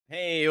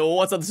Hey,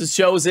 what's up? This is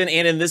Chosen,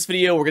 and in this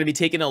video, we're going to be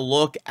taking a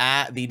look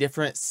at the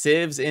different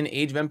civs in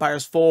Age of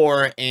Empires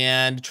 4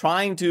 and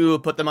trying to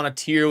put them on a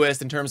tier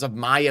list in terms of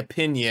my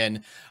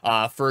opinion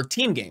for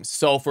team games.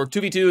 So for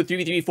 2v2,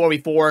 3v3,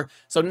 4v4,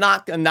 so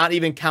not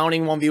even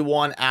counting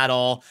 1v1 at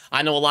all.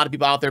 I know a lot of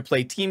people out there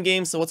play team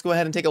games, so let's go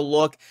ahead and take a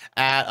look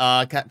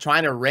at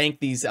trying to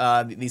rank these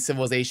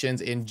civilizations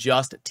in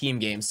just team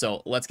games.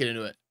 So let's get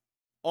into it.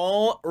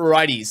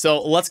 Alrighty,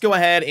 so let's go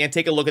ahead and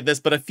take a look at this,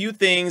 but a few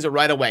things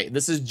right away.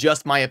 This is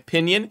just my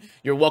opinion.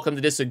 You're welcome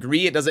to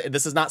disagree.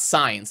 This is not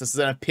science. This is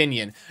an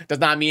opinion. It does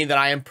not mean that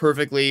I am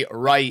perfectly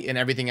right in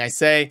everything I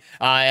say,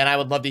 and I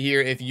would love to hear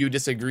if you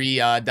disagree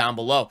down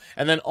below.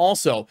 And then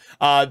also,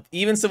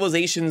 even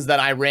civilizations that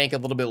I rank a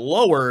little bit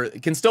lower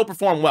can still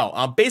perform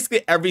well.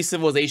 Basically, every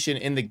civilization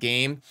in the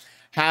game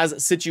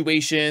has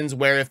situations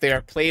where if they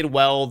are played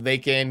well, they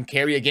can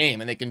carry a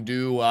game and they can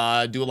do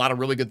a lot of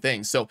really good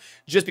things. So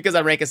just because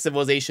I rank a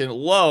civilization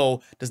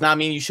low does not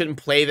mean you shouldn't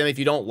play them if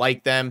you don't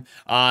like them,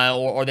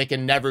 or they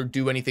can never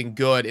do anything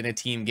good in a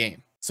team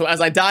game. So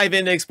as I dive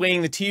into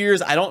explaining the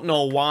tiers, I don't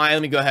know why.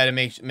 Let me go ahead and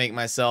make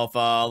myself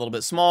a little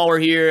bit smaller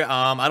here.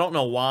 I don't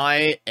know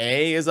why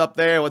A is up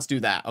there. Let's do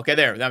that. Okay,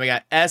 there. Now we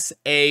got S,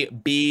 A,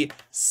 B,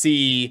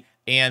 C,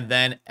 and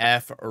then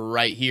F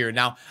right here.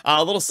 Now,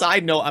 a little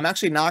side note, I'm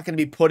actually not going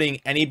to be putting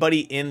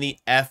anybody in the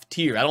F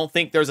tier. I don't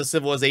think there's a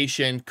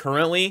civilization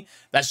currently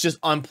that's just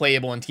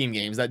unplayable in team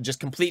games, that just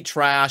complete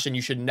trash and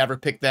you should never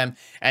pick them.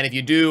 And if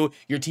you do,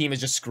 your team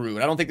is just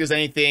screwed. I don't think there's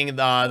anything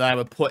that I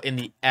would put in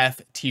the F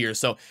tier.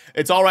 So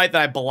it's all right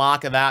that I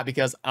block that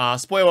because,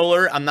 spoiler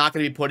alert, I'm not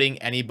going to be putting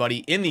anybody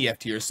in the F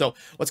tier. So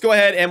let's go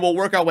ahead and we'll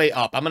work our way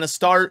up. I'm going to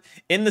start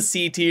in the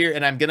C tier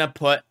and I'm going to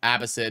put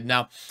Abbasid.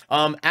 Now,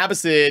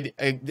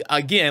 Abbasid,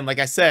 again, like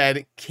I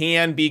said,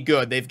 can be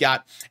good. They've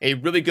got a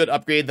really good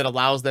upgrade that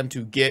allows them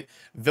to get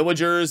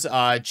villagers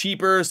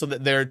cheaper, so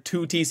that their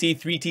 2TC,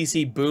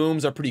 3TC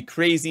booms are pretty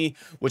crazy,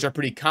 which are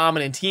pretty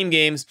common in team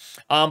games.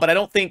 But I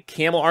don't think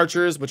camel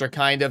archers, which are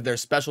kind of their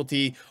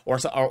specialty or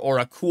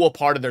a cool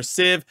part of their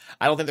civ,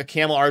 I don't think their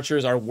camel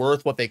archers are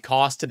worth what they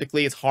cost.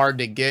 Typically, it's hard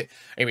to get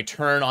a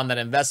return on that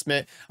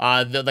investment.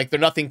 They're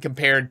nothing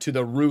compared to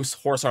the Rus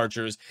horse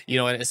archers, you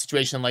know, in a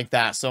situation like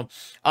that. So,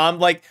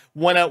 like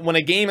when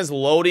a game is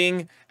loading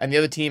and the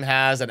other team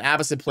has an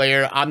Abbasid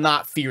player, I'm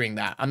not fearing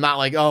that. I'm not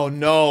like, oh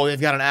no, they've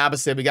got an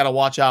Abbasid, we got to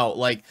watch out,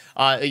 like,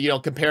 you know,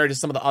 compared to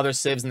some of the other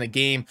civs in the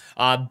game.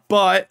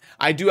 But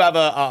I do have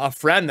a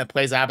friend that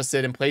plays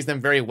Abbasid and plays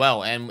them very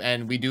well,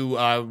 and we do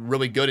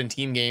really good in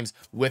team games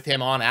with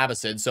him on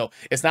Abbasid. So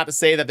it's not to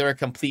say that they're a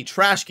complete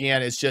trash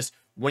can. It's just,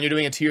 when you're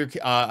doing a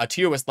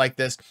tier list like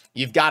this,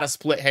 you've got to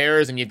split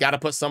hairs and you've got to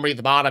put somebody at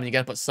the bottom and you got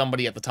to put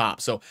somebody at the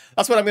top. So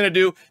that's what I'm going to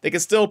do. They can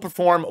still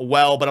perform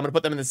well, but I'm going to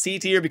put them in the C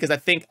tier because I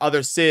think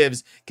other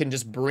civs can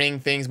just bring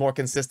things more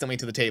consistently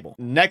to the table.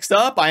 Next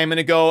up, I am going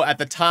to go at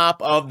the top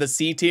of the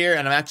C tier,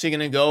 and I'm actually going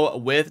to go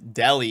with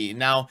Delhi.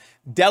 Now,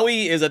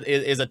 Delhi is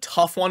a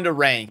tough one to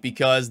rank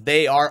because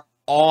they are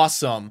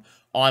awesome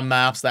on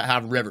maps that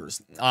have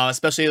rivers,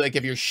 especially like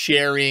if you're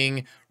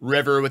sharing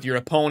river with your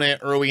opponent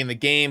early in the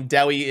game.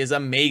 Delhi is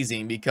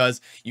amazing because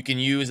you can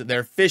use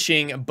their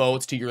fishing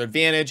boats to your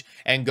advantage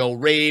and go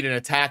raid and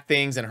attack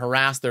things and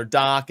harass their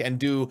dock and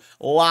do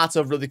lots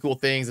of really cool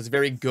things. It's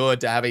very good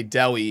to have a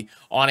Delhi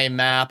on a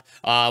map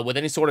with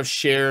any sort of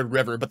shared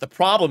river. But the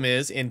problem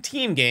is, in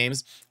team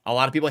games, a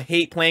lot of people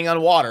hate playing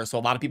on water, so a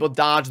lot of people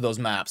dodge those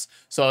maps.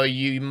 So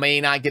you may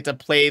not get to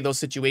play those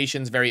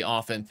situations very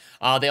often.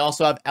 They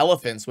also have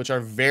elephants, which are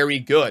very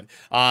good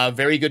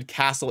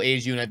castle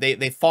age unit.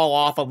 They fall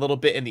off a little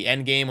bit in the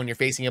end game when you're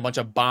facing a bunch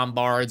of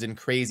bombards and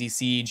crazy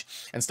siege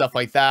and stuff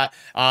like that.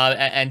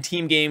 And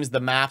team games,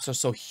 the maps are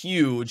so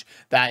huge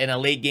that in a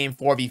late game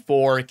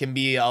 4v4, it can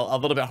be a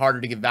little bit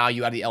harder to get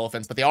value out of the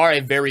elephants. But they are a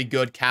very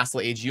good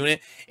castle age unit,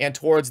 and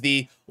towards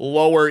the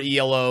lower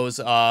ELOs,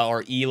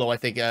 or ELO, I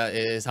think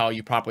is how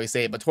you properly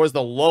say it, but towards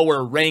the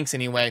lower ranks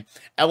anyway,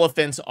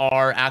 elephants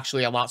are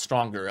actually a lot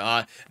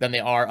stronger than they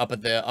are up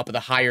at the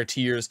higher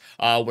tiers,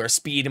 where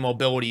speed and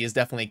mobility is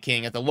definitely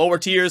king. At the lower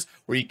tiers,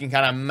 where you can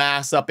kind of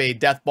mass up a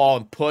death ball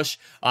and push,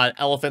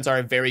 elephants are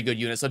a very good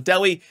unit. So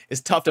Delhi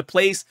is tough to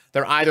place.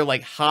 They're either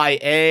like high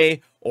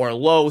A or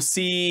low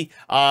C,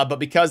 but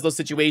because those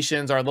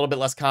situations are a little bit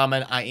less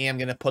common, I am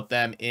going to put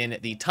them in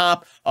the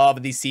top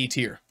of the C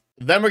tier.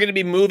 Then we're going to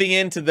be moving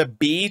into the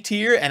B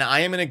tier, and I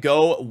am going to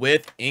go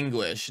with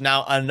English.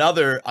 Now,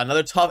 another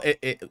tough,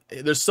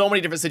 there's so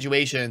many different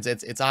situations,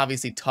 it's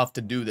obviously tough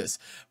to do this,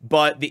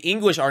 but the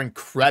English are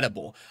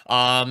incredible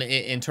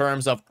in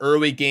terms of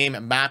early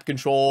game map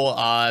control,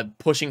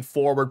 pushing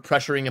forward,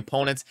 pressuring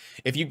opponents.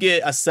 If you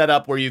get a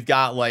setup where you've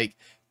got like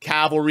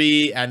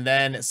cavalry and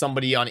then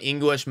somebody on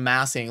English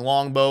massing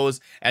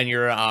longbows and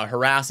you're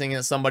harassing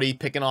somebody,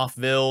 picking off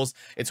vills,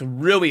 it's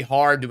really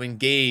hard to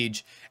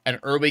engage an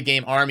early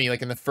game army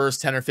like in the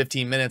first 10 or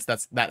 15 minutes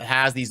that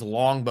has these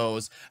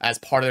longbows as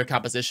part of their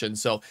composition.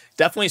 So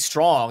definitely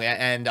strong,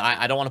 and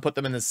I don't want to put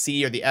them in the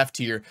C or the F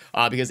tier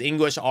because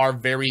English are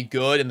very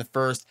good in the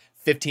first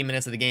 15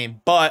 minutes of the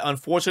game. But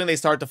unfortunately, they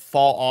start to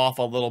fall off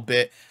a little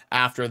bit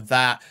after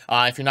that.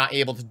 If you're not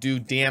able to do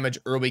damage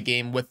early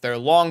game with their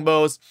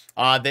longbows,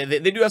 they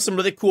do have some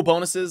really cool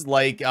bonuses,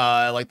 like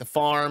the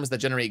farms that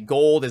generate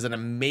gold is an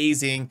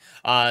amazing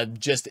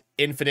just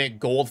infinite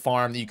gold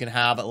farm that you can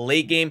have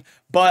late game.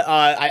 But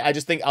I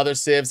just think other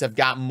civs have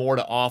got more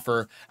to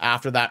offer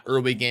after that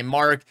early game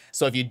mark.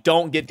 So if you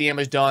don't get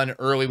damage done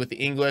early with the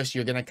English,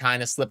 you're going to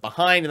kind of slip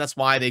behind, and that's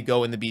why they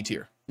go in the B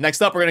tier.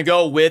 Next up, we're going to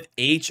go with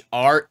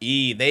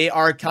HRE. They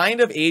are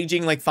kind of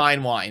aging like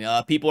fine wine.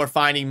 People are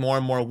finding more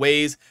and more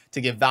ways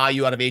to get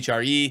value out of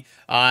HRE.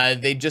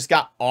 They just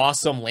got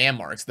awesome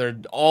landmarks. They're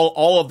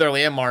all of their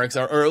landmarks,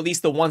 or at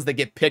least the ones that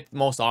get picked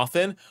most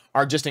often,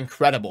 are just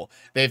incredible.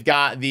 They've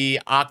got the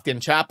Octon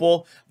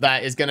Chapel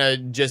that is going to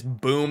just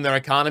boom their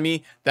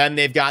economy. Then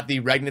they've got the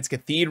Regnitz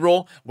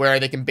Cathedral, where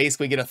they can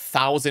basically get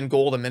 1,000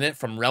 gold a minute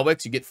from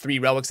relics. You get 3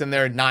 relics in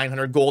there,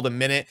 900 gold a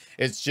minute.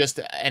 It's just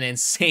an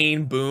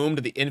insane boom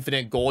to the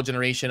infinite gold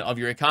generation of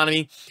your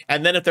economy.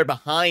 And then if they're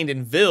behind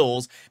in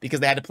Vils, because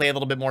they had to play a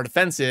little bit more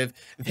defensive,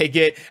 they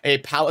get a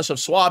Palace of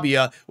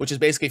Swabia, which is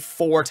basically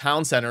 4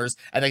 town centers,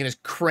 and they can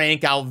just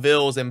crank out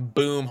Vils and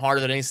boom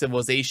harder than any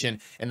civilization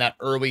in that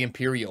early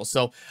Imperial.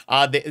 So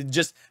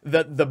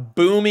the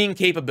booming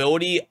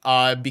capability,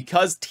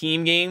 because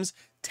team games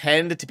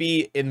tend to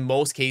be, in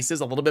most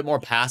cases, a little bit more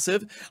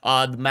passive.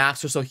 The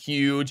maps are so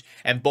huge,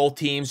 and both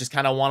teams just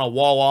kind of want to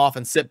wall off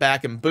and sit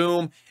back and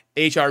boom.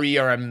 HRE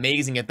are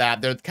amazing at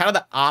that. They're kind of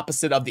the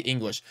opposite of the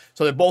English.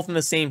 So they're both in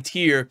the same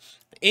tier.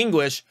 The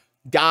English,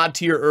 God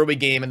tier early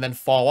game and then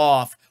fall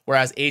off,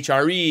 whereas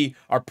HRE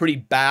are pretty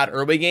bad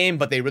early game,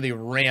 but they really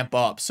ramp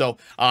up. So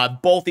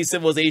both these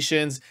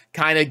civilizations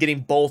kind of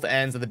getting both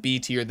ends of the B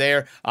tier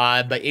there,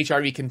 but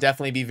HRE can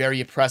definitely be very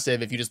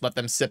oppressive if you just let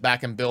them sit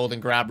back and build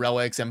and grab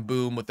relics and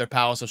boom with their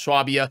Palace of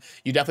Swabia.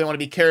 You definitely want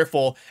to be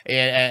careful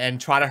and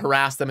try to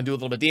harass them and do a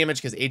little bit of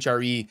damage, because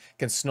HRE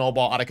can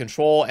snowball out of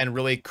control and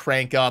really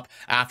crank up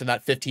after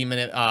that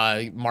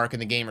 15-minute mark in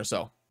the game or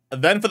so.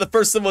 Then for the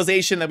first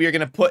civilization that we are going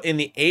to put in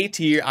the A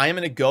tier, I am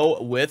going to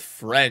go with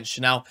French.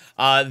 Now,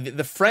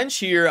 the French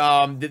here,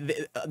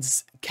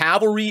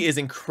 cavalry is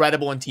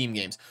incredible in team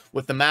games.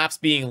 With the maps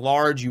being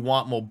large, you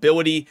want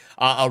mobility.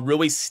 A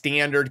really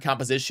standard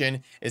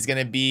composition is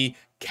going to be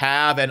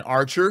Cav and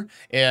Archer,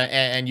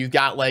 and you've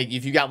got like,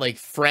 if you got like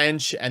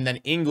French and then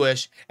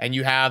English, and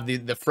you have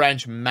the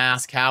French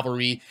mass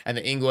cavalry and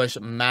the English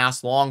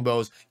mass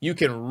longbows, you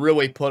can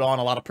really put on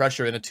a lot of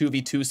pressure in a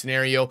 2v2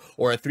 scenario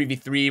or a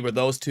 3v3 where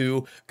those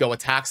two go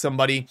attack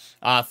somebody.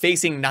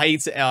 Facing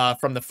knights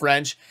from the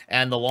French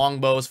and the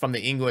longbows from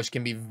the English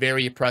can be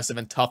very oppressive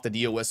and tough to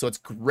deal with. So it's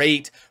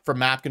great for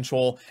map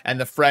control, and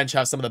the French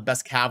have some of the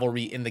best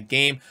cavalry in the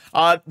game.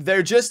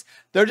 They're just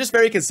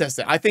very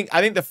consistent. I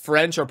think the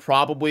French are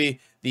probably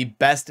the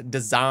best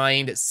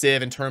designed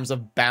civ in terms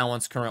of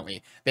balance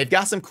currently. They've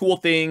got some cool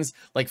things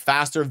like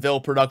faster Vil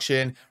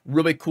production,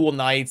 really cool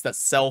knights that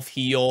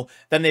self-heal.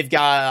 Then they've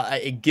got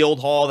a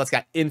guild hall that's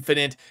got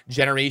infinite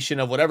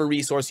generation of whatever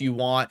resource you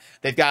want.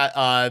 They've got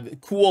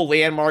cool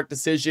landmark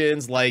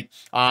decisions, like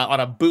on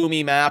a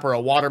boomy map or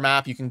a water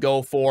map, you can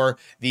go for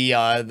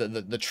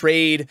the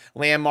trade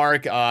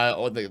landmark,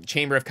 or the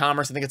Chamber of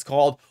Commerce, I think it's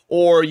called,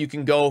 or you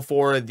can go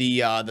for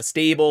the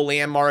stable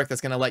landmark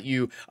that's going to let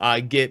you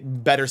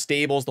get better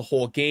stables the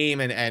whole game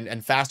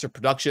and faster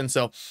production.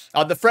 So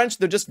the French,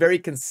 they're just very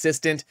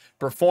consistent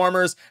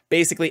performers.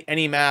 Basically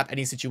any map,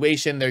 any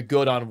situation, they're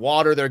good on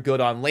water, they're good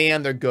on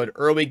land, they're good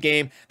early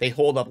game. They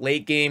hold up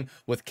late game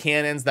with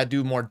cannons that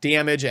do more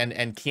damage,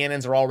 and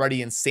cannons are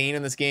already insane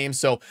in this game.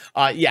 So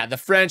yeah, the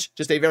French,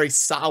 just a very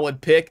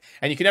solid pick,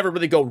 and you can never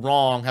really go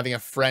wrong having a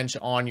French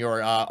on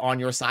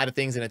your side of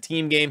things in a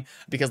team game,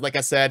 because like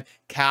I said,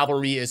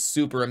 cavalry is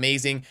super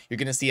amazing. You're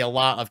going to see a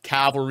lot of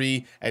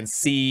cavalry and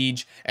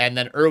siege, and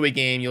then early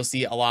game you'll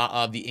see a lot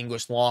of the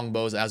English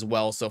longbows as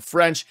well. So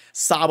French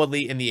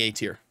solidly in the A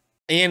tier.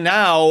 And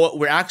now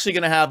we're actually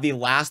going to have the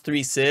last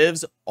 3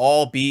 civs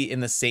all be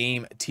in the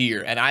same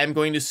tier, and I am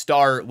going to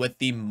start with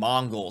the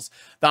Mongols.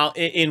 Now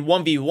in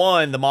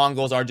 1v1, the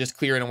Mongols are just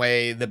clearing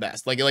away the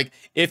best. Like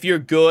if you're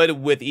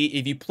good with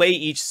if you play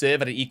each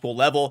civ at an equal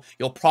level,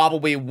 you'll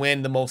probably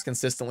win the most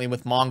consistently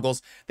with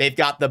Mongols. They've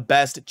got the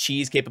best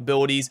cheese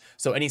capabilities,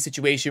 so any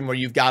situation where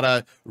you've got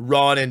to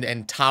run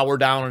and tower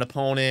down an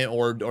opponent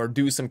or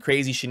do some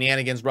crazy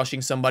shenanigans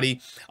rushing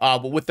somebody,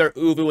 but with their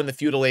Uvu in the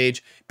feudal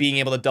age being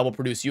able to double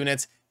produce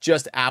units,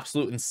 just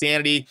absolute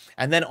insanity.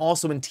 And then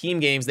also in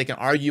team games, they can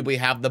arguably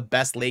have the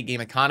best late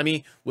game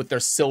economy with their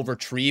silver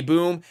tree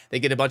boom. They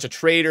get a bunch of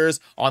traders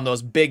on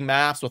those big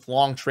maps with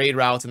long trade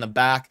routes in the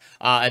back,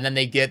 and then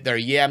they get their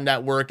YAM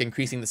network,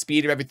 increasing the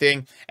speed of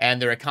everything,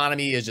 and their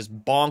economy is just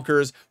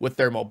bonkers with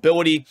their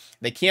mobility.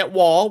 They can't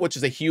wall, which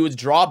is a huge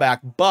drawback,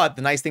 but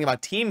the nice thing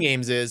about team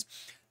games is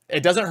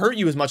it doesn't hurt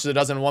you as much as it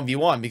does in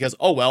 1v1, because,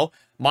 oh well,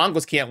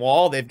 Mongols can't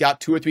wall. They've got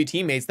 2 or 3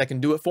 teammates that can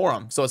do it for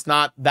them. So it's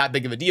not that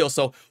big of a deal.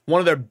 So one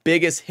of their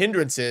biggest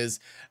hindrances,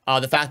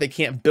 the fact they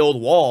can't build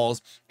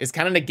walls, is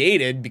kind of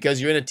negated because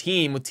you're in a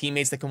team with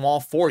teammates that can wall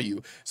for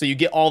you. So you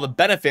get all the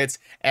benefits,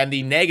 and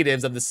the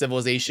negatives of the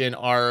civilization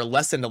are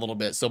lessened a little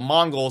bit. So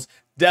Mongols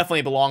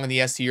definitely belong in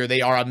the S tier.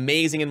 They are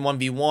amazing in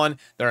 1v1.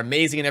 They're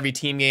amazing in every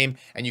team game,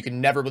 and you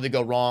can never really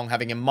go wrong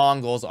having a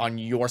Mongols on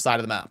your side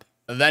of the map.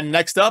 Then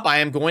next up, I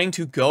am going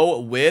to go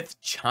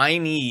with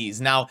Chinese.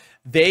 Now,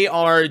 they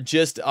are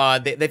just,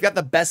 they've got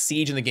the best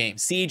siege in the game.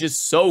 Siege is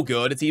so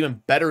good. It's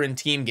even better in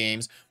team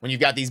games when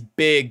you've got these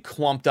big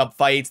clumped up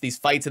fights, these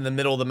fights in the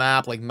middle of the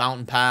map like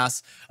Mountain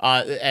Pass.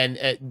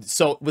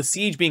 So with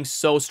siege being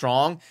so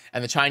strong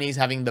and the Chinese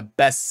having the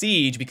best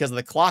siege because of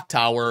the clock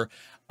tower,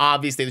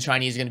 obviously, the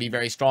Chinese are going to be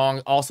very strong.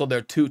 Also,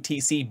 their 2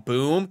 TC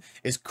boom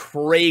is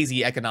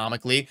crazy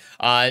economically.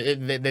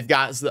 They've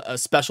got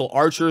special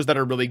archers that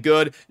are really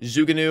good.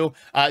 Zhuganu,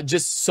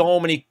 just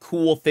so many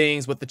cool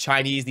things with the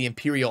Chinese, the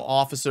Imperial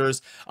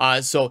officers.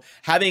 So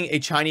having a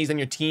Chinese on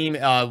your team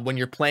when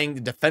you're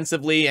playing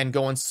defensively and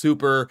going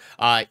super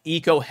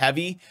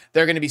eco-heavy,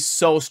 they're going to be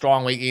so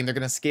strong late game. They're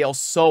going to scale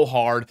so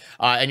hard,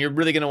 and you're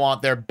really going to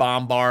want their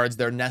bombards,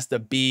 their nest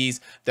of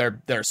bees,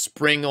 their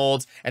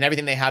springolds, and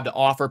everything they have to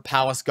offer.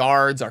 Palace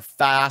guards are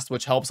fast,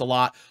 which helps a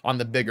lot on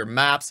the bigger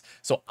maps.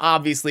 So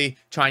obviously,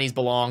 Chinese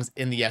belongs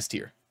in the S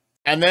tier.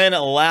 And then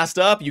last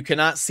up, you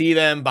cannot see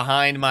them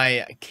behind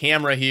my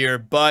camera here,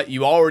 but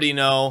you already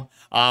know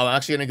I'm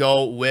actually going to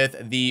go with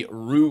the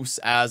Rus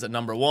as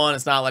number 1.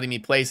 It's not letting me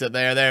place it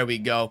there. There we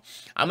go.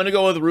 I'm going to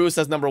go with Rus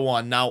as number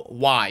 1. Now,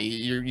 why?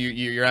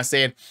 You're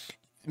saying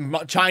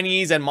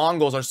Chinese and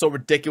Mongols are so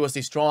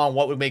ridiculously strong.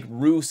 What would make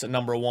Rus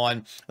number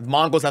 1? The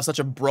Mongols have such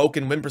a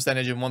broken win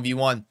percentage in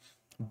 1v1,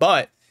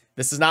 but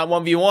this is not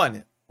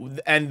 1v1,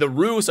 and the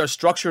Rus are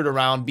structured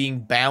around being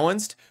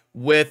balanced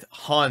with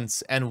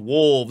hunts and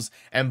wolves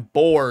and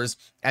boars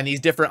and these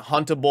different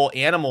huntable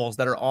animals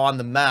that are on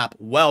the map.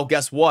 Well,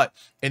 guess what?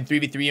 In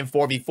 3v3 and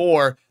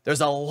 4v4,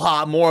 there's a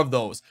lot more of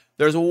those.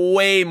 There's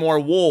way more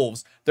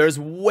wolves. There's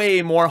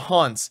way more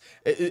hunts.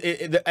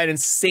 An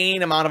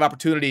insane amount of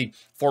opportunity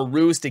for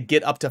Rus to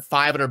get up to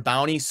 500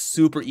 bounty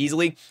super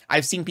easily.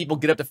 I've seen people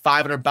get up to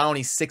 500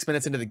 bounty 6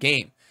 minutes into the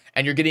game.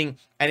 And you're getting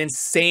an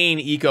insane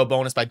eco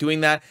bonus by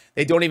doing that.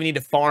 They don't even need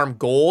to farm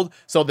gold,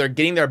 so they're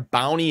getting their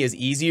bounty is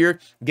easier.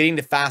 Getting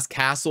to fast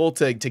castle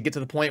to get to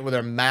the point where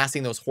they're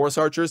massing those horse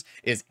archers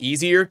is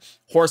easier.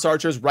 Horse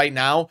archers right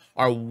now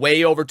are way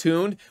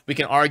overtuned. We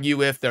can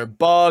argue if they're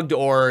bugged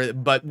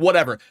but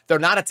whatever. They're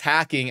not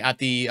attacking at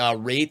the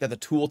rate that the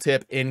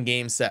tooltip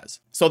in-game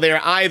says. So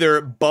they're either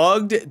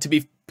bugged to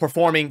be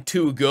performing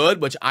too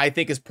good, which I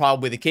think is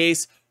probably the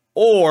case,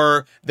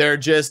 or they're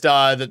just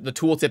the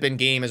tooltip in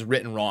game is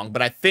written wrong.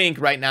 But I think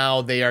right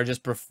now they are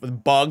just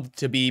bugged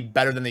to be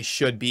better than they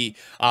should be.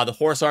 The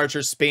horse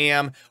archers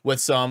spam with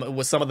some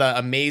of the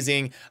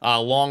amazing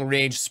long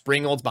range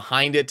springolds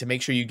behind it to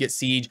make sure you get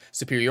siege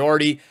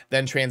superiority.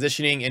 Then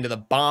transitioning into the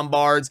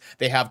bombards,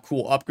 they have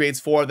cool upgrades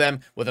for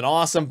them with an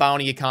awesome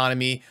bounty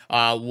economy,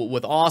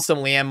 with awesome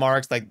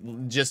landmarks, like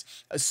just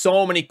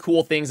so many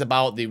cool things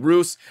about the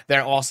Rus.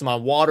 They're awesome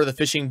on water. The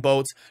fishing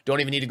boats don't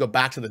even need to go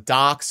back to the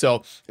dock.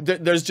 So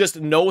there's just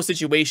no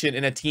situation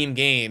in a team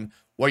game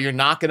where you're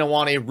not going to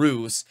want a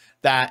Rus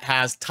that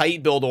has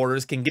tight build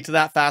orders, can get to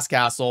that fast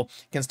castle,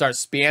 can start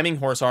spamming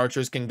horse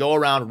archers, can go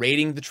around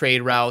raiding the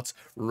trade routes,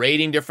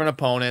 raiding different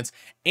opponents,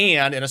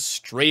 and in a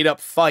straight up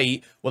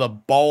fight with a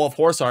ball of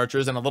horse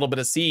archers and a little bit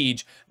of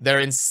siege, they're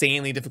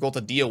insanely difficult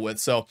to deal with.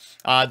 So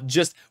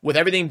just with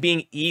everything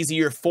being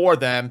easier for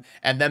them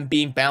and them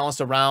being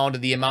balanced around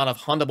the amount of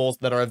huntables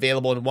that are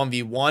available in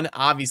 1v1,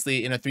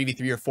 obviously in a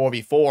 3v3 or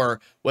 4v4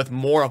 with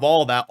more of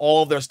all that,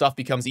 all of their stuff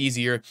becomes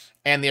easier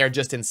and they are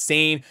just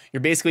insane.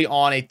 You're basically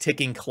on a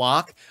ticking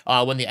clock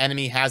when the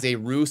enemy has a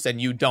Rus and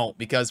you don't,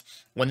 because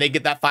when they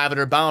get that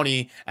 500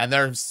 bounty and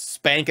they're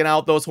spanking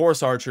out those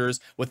horse archers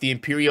with the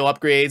Imperial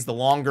upgrades, the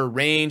longer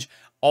range,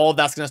 all of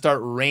that's going to start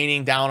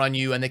raining down on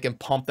you, and they can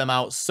pump them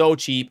out so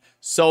cheap,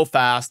 so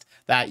fast,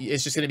 that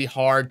it's just going to be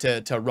hard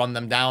to run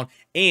them down.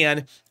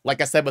 And like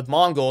I said with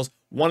Mongols,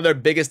 one of their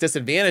biggest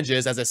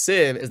disadvantages as a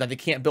civ is that they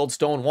can't build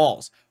stone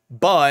walls.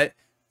 But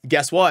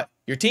guess what?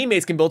 Your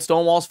teammates can build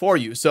stone walls for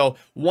you. So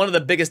one of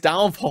the biggest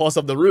downfalls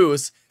of the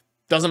Rus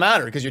doesn't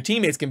matter because your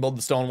teammates can build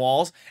the stone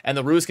walls and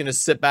the Rus can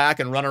just sit back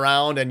and run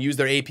around and use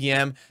their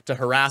APM to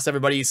harass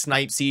everybody,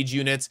 snipe siege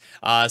units,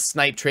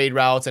 snipe trade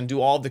routes, and do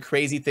all the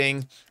crazy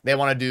things they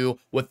want to do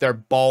with their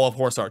ball of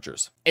horse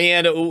archers.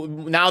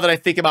 And now that I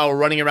think about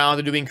running around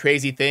and doing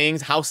crazy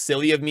things, how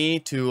silly of me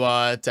to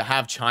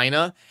have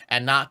China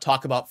and not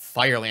talk about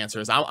Fire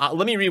Lancers.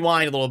 Let me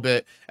rewind a little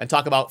bit and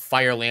talk about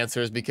Fire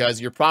Lancers,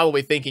 because you're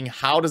probably thinking,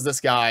 how does this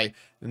guy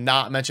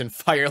not mention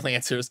Fire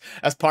Lancers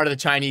as part of the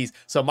Chinese?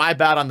 So my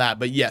bad on that.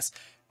 But yes,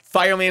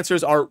 Fire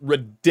Lancers are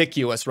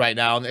ridiculous right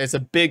now, and it's a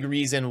big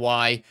reason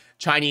why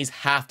Chinese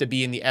have to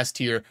be in the S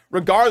tier,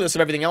 regardless of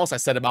everything else I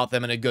said about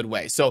them in a good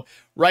way. So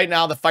right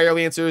now, the Fire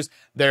Lancers,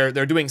 they're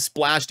doing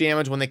splash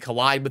damage when they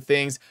collide with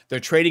things. They're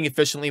trading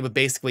efficiently with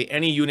basically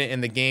any unit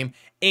in the game,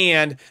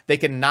 and they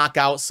can knock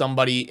out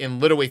somebody in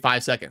literally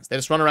 5 seconds. They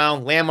just run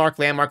around, landmark,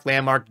 landmark,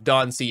 landmark,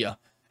 done, see ya.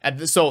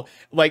 And so,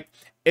 like,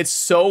 it's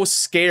so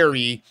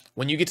scary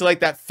when you get to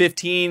like that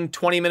 15,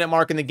 20-minute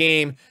mark in the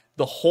game.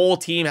 The whole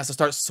team has to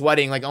start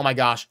sweating like, oh my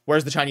gosh,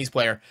 where's the Chinese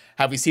player?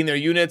 Have we seen their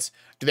units?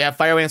 Do they have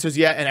Fire Lancers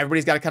yet? And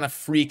everybody's got to kind of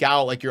freak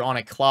out like you're on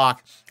a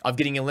clock of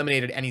getting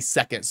eliminated any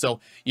second. So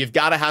you've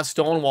got to have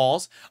stone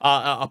walls.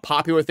 A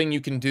popular thing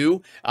you can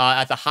do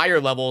at the higher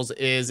levels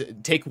is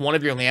take one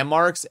of your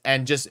landmarks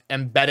and just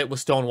embed it with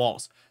stone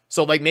walls.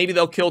 So like maybe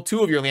they'll kill 2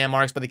 of your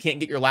landmarks, but they can't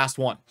get your last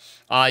one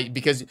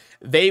because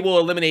they will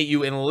eliminate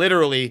you in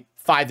literally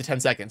 5 to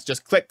 10 seconds.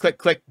 Just click, click,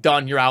 click,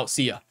 done, you're out,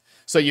 see ya.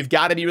 So you've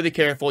got to be really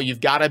careful.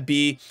 You've got to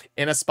be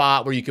in a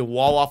spot where you can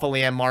wall off a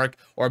landmark,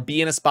 or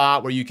be in a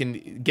spot where you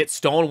can get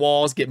stone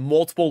walls, get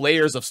multiple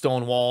layers of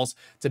stone walls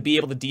to be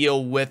able to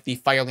deal with the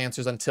Fire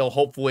Lancers until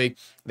hopefully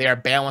they are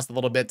balanced a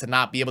little bit to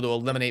not be able to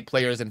eliminate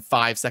players in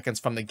 5 seconds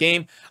from the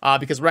game.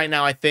 Because right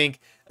now I think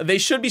they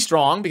should be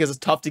strong because it's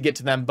tough to get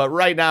to them. But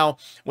right now,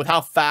 with how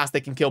fast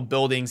they can kill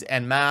buildings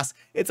en masse,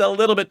 it's a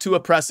little bit too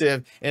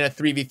oppressive in a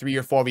 3v3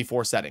 or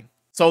 4v4 setting.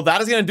 So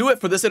that is going to do it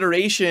for this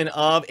iteration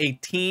of a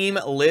team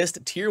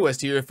list tier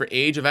list here for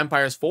Age of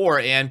Empires 4.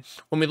 And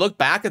when we look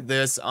back at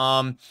this,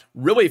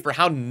 really for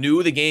how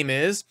new the game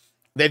is,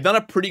 they've done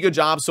a pretty good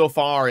job so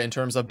far in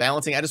terms of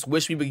balancing. I just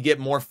wish we would get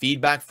more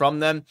feedback from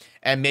them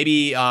and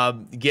maybe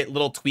get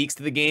little tweaks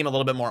to the game a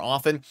little bit more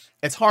often.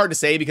 It's hard to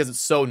say because it's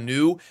so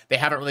new. They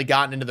haven't really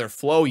gotten into their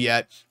flow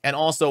yet. And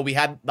also we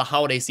had the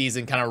holiday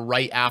season kind of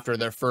right after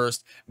their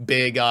first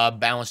big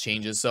balance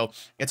changes. So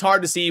it's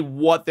hard to see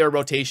what their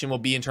rotation will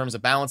be in terms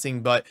of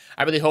balancing, but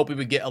I really hope we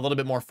would get a little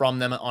bit more from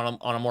them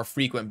on a more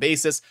frequent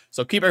basis.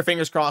 So keep our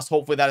fingers crossed.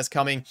 Hopefully that is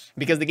coming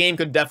because the game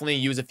could definitely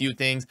use a few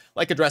things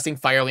like addressing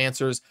Fire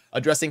Lancers,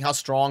 addressing how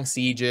strong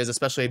siege is,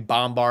 especially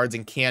bombards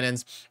and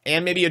cannons,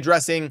 and maybe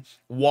addressing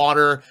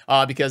water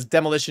because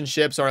demolition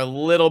ships are a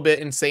little bit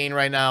insane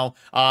right now.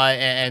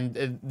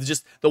 And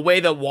just the way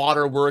that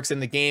water works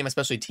in the game,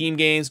 especially team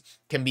games,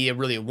 can be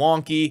really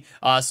wonky.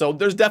 So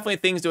there's definitely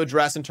things to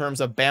address in terms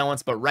of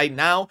balance. But right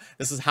now,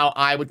 this is how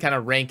I would kind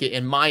of rank it,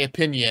 in my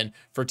opinion,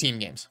 for team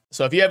games.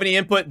 So if you have any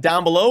input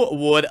down below,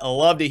 would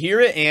love to hear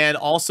it. And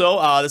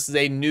also, this is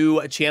a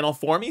new channel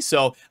for me.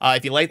 So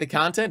if you like the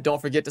content,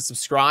 don't forget to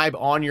subscribe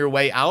on your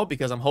way out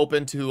because I'm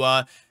hoping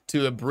to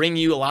bring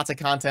you lots of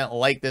content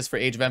like this for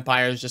Age of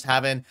Empires, just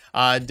having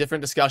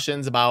different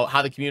discussions about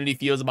how the community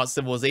feels about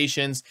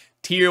civilizations,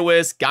 tier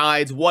lists,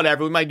 guides,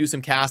 whatever. We might do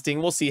some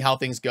casting. We'll see how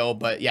things go.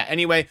 But yeah,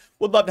 anyway,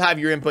 would love to have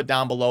your input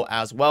down below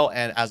as well.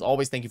 And as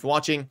always, thank you for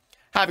watching.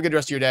 Have a good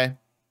rest of your day.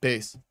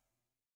 Peace.